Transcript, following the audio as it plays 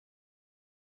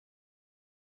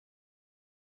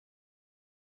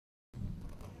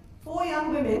4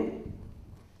 young women.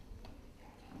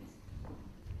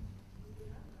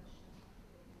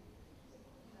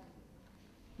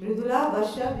 Mridula,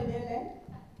 Varsha, Vinil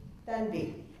and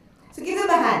Tanvi. So give them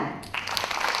a hand.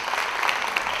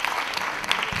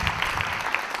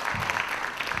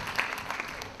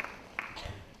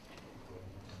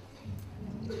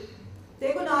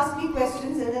 They're going to ask me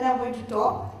questions and then I'm going to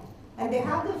talk. And they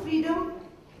have the freedom,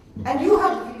 and you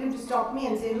have the freedom to stop me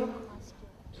and say, look,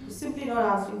 you're simply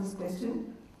not answering this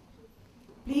question.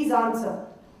 Please answer.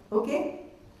 Okay?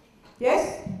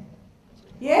 Yes?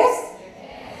 Yes?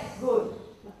 Yes. Good.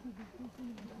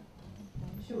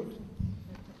 Shoot.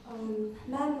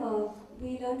 Ma'am,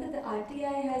 we learned that the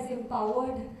RTI has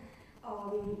empowered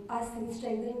us in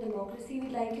strengthening democracy.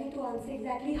 We'd like you to answer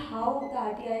exactly how the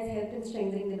RTI has helped in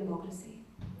strengthening the democracy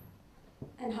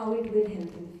and how it will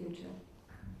help in the future.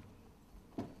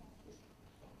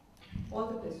 All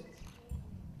the questions.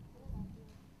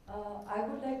 I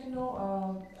would like to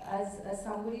know, as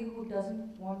somebody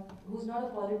who's not a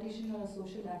politician or a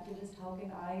social activist, how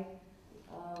can I,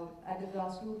 at the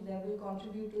grassroots level,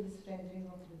 contribute to the strengthening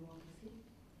of democracy?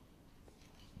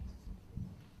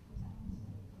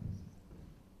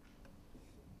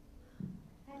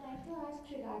 I'd like to ask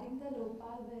regarding the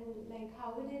Lokpal bill, like how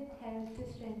will it help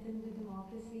to strengthen the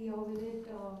democracy, or will it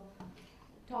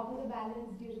topple the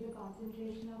balance due to the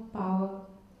concentration of power?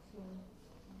 So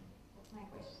that's my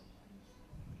question.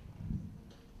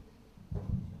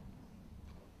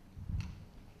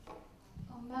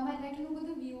 Ma'am, I'd like to know what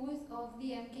the views of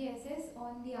the MKSS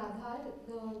on the Aadhaar,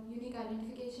 the unique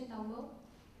identification number.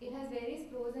 It has various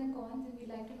pros and cons, and we'd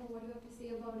like to know what you have to say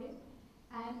about it.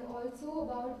 And also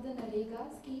about the Narega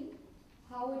scheme,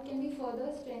 how it can be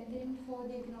further strengthened for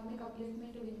the economic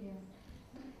upliftment of India.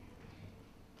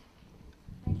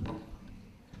 Thank you.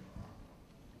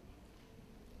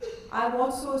 I'm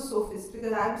also a sophist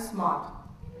because I'm smart.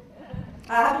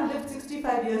 I haven't lived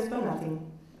 65 years for nothing.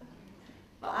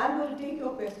 I'm going to take your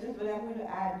questions, but I'm going to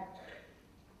add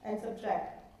and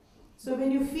subtract. So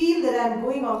when you feel that I'm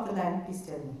going off the land, please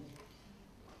tell me.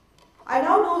 I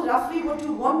now know roughly what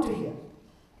you want to hear.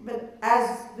 But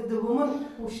as with the woman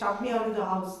who shut me out of the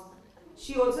house,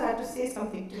 she also had to say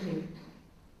something to me.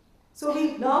 So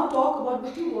we now talk about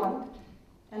what you want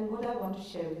and what I want to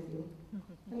share with you.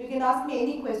 And you can ask me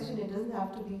any question. It doesn't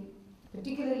have to be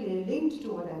particularly linked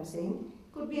to what I'm saying.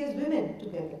 It could be as women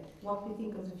together, what we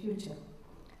think of the future.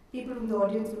 People from the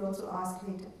audience will also ask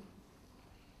later.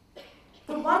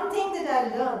 The one thing that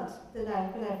I learned when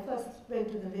I first went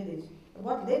to the village,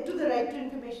 what led to the right to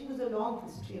information was a long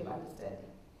history of understanding.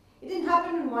 It didn't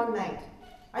happen in one night.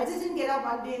 I just didn't get up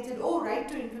one day and said, oh, right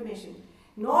to information.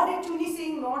 Nor did Chuni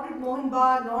Singh, nor did Mohan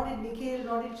Ba, nor did Nikhil,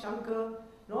 nor did Shankar,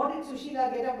 nor did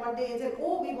Sushila get up one day and said,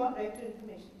 oh, we want right to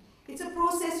information. It's a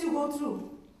process you go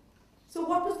through. So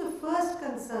what was the first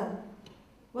concern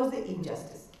was the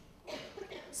injustice,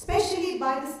 especially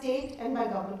by the state and by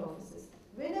government offices.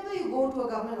 Whenever you go to a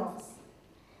government office,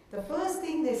 the first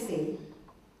thing they say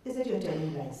is that you're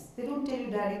telling lies. They don't tell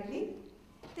you directly.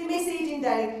 They may say it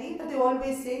indirectly, but they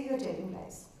always say you're telling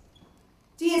lies.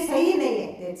 Ye sahi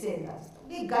nahi hai, they'd say in Rajasthan.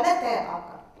 Ye galat hai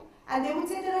aapka. And they would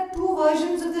say there are two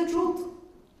versions of the truth.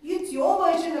 It's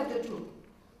your version of the truth.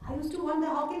 I used to wonder,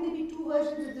 how can there be two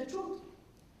versions of the truth?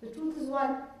 The truth is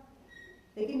one.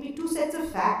 There can be two sets of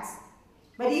facts.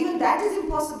 But even that is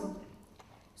impossible.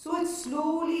 So it's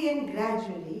slowly and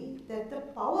gradually that the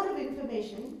power of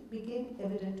information became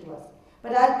evident to us.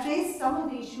 But I'll trace some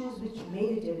of the issues which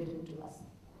made it evident to us.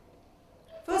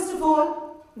 First of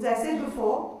all, as I said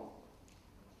before,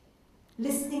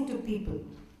 listening to people.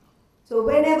 So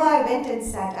whenever I went and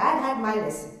sat, I had my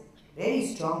lesson very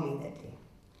strongly that day.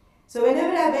 So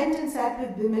whenever I went and sat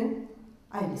with women,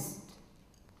 I listened.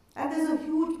 And there's a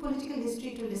huge political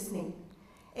history to listening.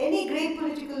 Any great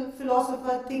political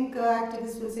philosopher, thinker,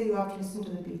 activist will say you have to listen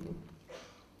to the people.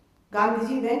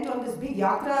 Gandhiji went on this big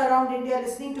yatra around India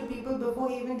listening to people before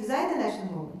he even designed the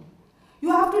national movement.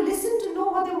 You have to listen to know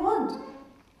what they want.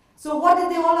 So what did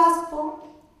they all ask for?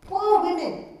 Poor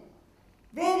women,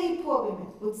 very poor women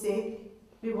would say,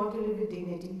 we want to live with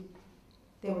dignity.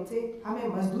 They would say, हमें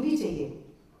मजदूरी चाहिए,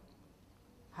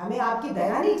 हमें आपकी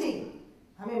दया नहीं चाहिए,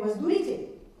 हमें मजदूरी चाहिए,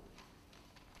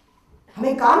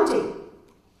 हमें काम चाहिए.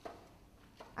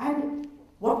 And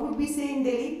what would we say in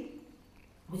Delhi?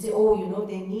 We say, oh, you know,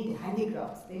 they need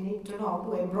handicrafts. They need to know how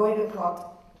to embroider cloth.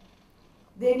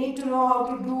 They need to know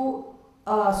how to do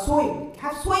sewing.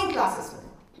 Have sewing classes for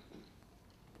them.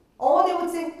 Or they would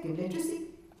say, give literacy.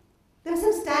 There were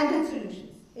some standard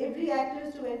solutions. Every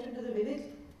activist who went into the village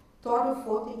thought of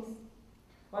 4 things.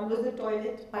 One was the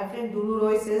toilet. My friend Aruna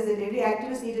Roy says that every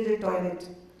activist needed a toilet.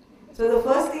 So So the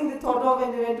first thing they thought of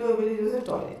when they went to a village was a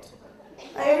toilet.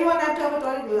 Everyone had to have a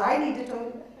toilet because I need a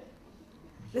toilet.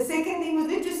 The second thing was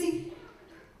literacy,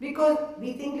 because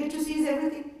we think literacy is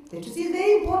everything. Literacy is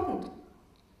very important.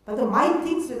 But the mind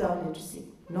thinks without literacy.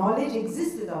 Knowledge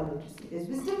exists without literacy. There's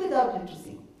wisdom without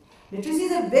literacy. Literacy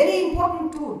is a very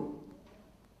important tool.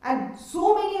 And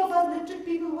so many of us literate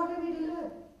people, what have we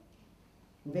delivered?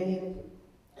 Very little.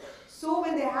 So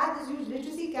when they had this huge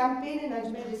literacy campaign in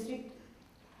Ajmer district,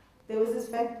 there was this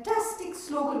fantastic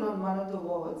slogan on one of the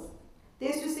walls. They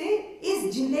used to say,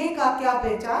 "Is jile ka kya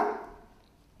pehchan?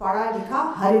 Padha likha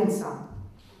har insan."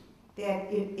 They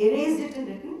had erased it and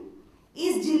written,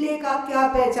 "Is jile ka kya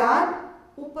pehchan?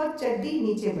 Upar chaddi,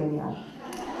 niche banyan."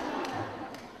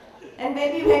 And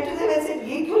when we went to them and said,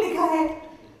 "Ye kyun likha hai?"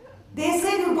 They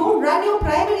said, "You don't run your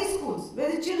primary schools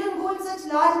where the children go in such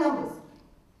large numbers.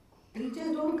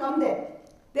 Teachers don't come there.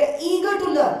 They're eager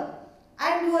to learn.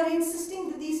 And you are insisting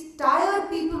that these tired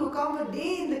people who come a day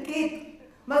in the Cape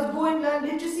must go and learn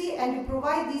literacy, and you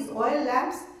provide these oil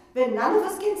lamps where none of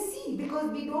us can see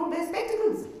because we don't wear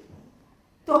spectacles.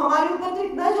 तो हमारे ऊपर तो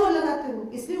इतना जोर लगाते हो,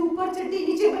 इसलिए ऊपर चड्डी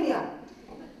नीचे बनियान."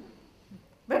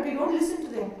 But we don't listen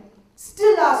to them.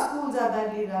 Still our schools are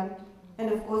badly run.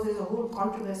 And of course there's a whole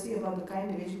controversy about the kind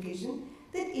of education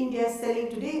that India is selling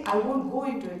today. I won't go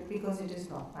into it because it is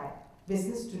not my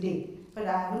business today. But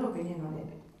I have an opinion on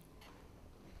it.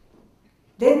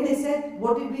 Then they said,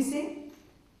 what did we say?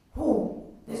 Oh,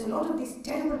 there's a lot of these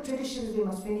terrible traditions we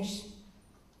must finish.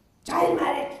 Child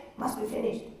marriage must be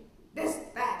finished. This,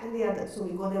 that, and the other. So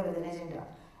we go there with an agenda.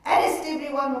 Arrest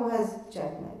everyone who has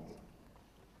child marriage.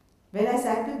 When I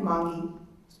sat with Mangi,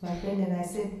 my friend, and I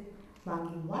said,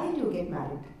 "Mangi, why do you get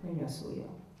married when you're so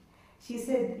young?" She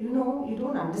said, "You know, you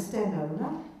don't understand,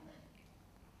 Aruna.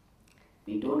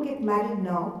 We don't get married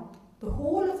now. The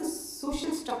whole of the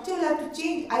social structure will have to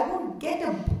change. I won't get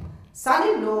a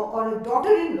son-in-law or a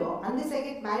daughter-in-law unless I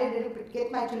get my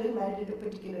children married at a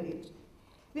particular age.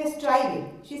 We are striving."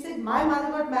 She said, "My mother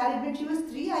got married when she was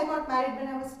 3, I got married when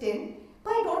I was 10.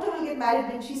 My daughter will get married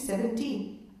when she's 17.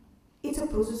 It's a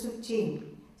process of change."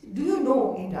 Do you know,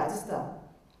 in Rajasthan,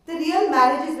 the real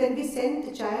marriage is when we send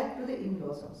the child to the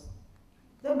in-laws' house.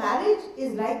 The marriage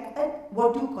is like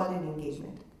what you call an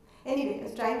engagement. Anyway, I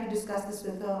was trying to discuss this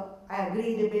with her. I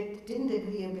agreed a bit, didn't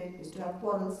agree a bit, used to have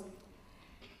quarrels.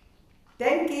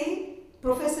 Then came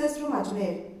professors from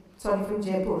from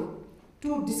Jaipur,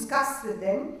 to discuss with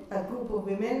them, a group of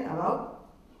women, about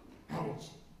marriage.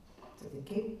 So they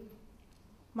came.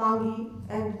 Mangi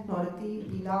and Norati,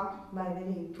 Leela, my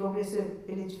very progressive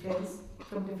village friends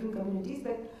from different communities,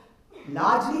 but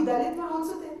largely Dalit were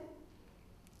also there.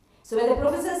 So when the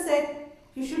professor said,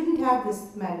 "You shouldn't have this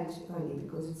marriage early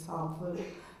because it's harmful, you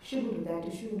shouldn't do that,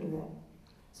 you shouldn't do that."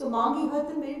 So Mangi heard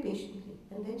them very patiently,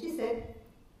 and then she said,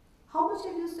 "How much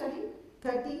have you studied?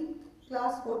 13th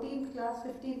class, 14th class,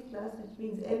 15th class, which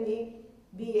means MA,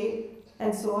 BA,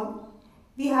 and so on.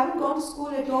 We haven't gone to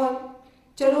school at all.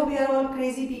 Chalo, we are all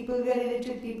crazy people, we are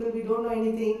illiterate people, we don't know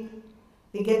anything.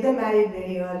 We get them married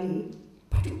very early.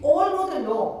 But you all know the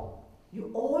law. You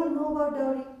all know about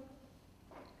dowry."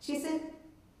 She said,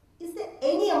 "Is there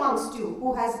any amongst you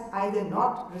who has either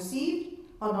not received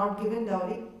or not given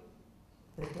dowry?"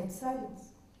 The dead silence.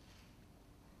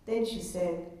 Then she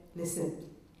said, "Listen,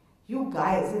 you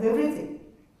guys have everything.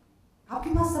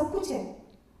 आपके पास सब कुछ है.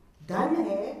 धन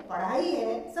है, पढ़ाई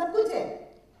है, सब कुछ है.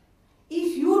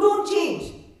 If you don't change,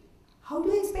 how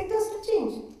do you expect us to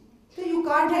change? So you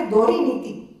can't have Dori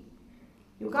Niti.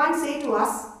 You can't say to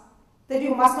us that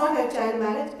you must not have child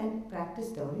marriage and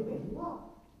practice dowry where you are."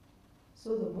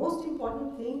 So the most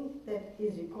important thing that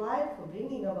is required for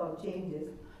bringing about change is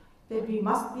that we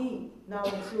must be, now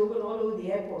the slogan all over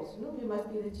the airports, we must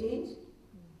be the change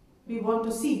we want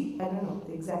to see. I don't know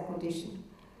the exact quotation.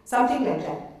 Something like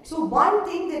that. So one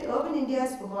thing that urban India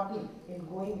has forgotten in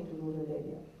going into rural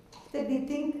area, that we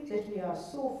think that we are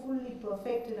so fully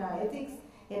perfect in our ethics,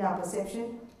 in our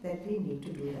perception, that we need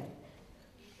to do that.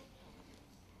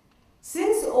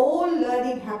 Since all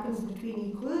learning happens between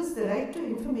equals, the right to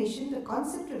information, the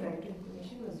concept of right to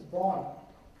information was born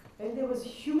when there was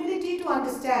humility to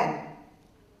understand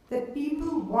that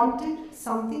people wanted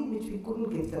something which we couldn't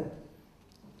give them.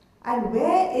 And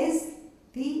where is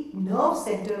the nerve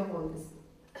center of all this?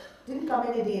 Didn't come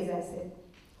in a day, as I said.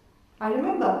 I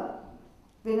remember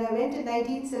when I went in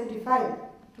 1975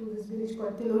 to this village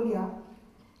called Tilonia,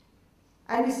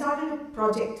 and we started a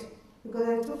project,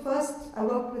 because I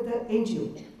worked with an NGO,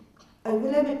 a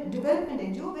development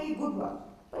NGO, very good one,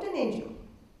 but an NGO.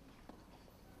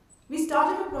 We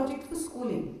started a project for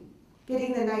schooling,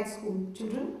 getting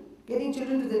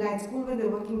children to the night school when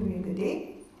they're working during the day.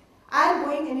 and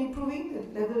going and improving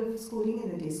the level of schooling in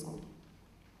the day school.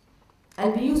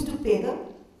 And we used to pay them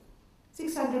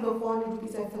 600 or 400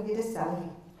 rupees, I forget, as salary.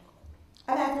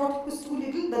 And I thought it was too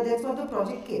little, but that's what the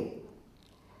project came.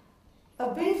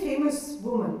 A very famous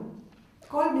woman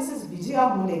called Mrs.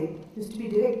 Vijaya Mule used to be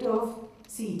director of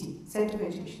CET, Center for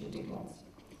Education and Technology.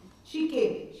 She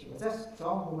came. She was a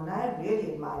strong woman. I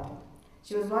really admired her.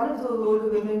 She was one of those older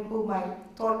women whom I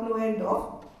thought no end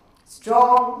of.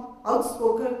 Strong,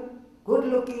 outspoken, good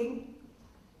looking,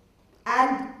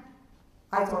 and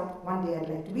I thought one day I'd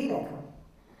like to be like her.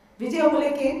 Vijaya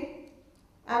Mule came,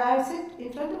 and I said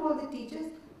in front of all the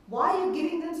teachers, why are you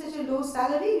giving them such a low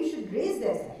salary? You should raise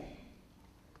their salary.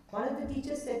 One of the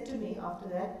teachers said to me after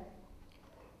that,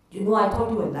 you know, I thought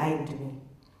you were lying to me.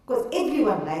 Because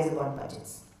everyone lies about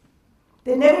budgets.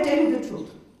 They never tell you the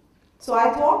truth. So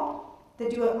I thought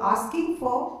that you were asking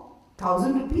for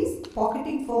 1,000 rupees,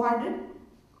 pocketing 400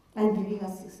 and giving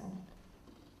us 600.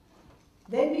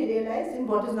 Then we realized in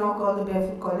what is now called the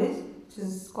Barefoot College, which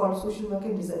is called Social Work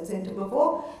and Research Center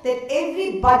before, that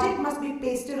every budget must be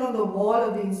pasted on the wall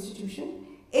of the institution.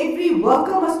 Every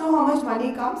worker must know how much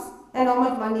money comes and how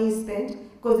much money is spent,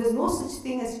 because there's no such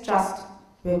thing as trust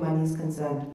where money is concerned.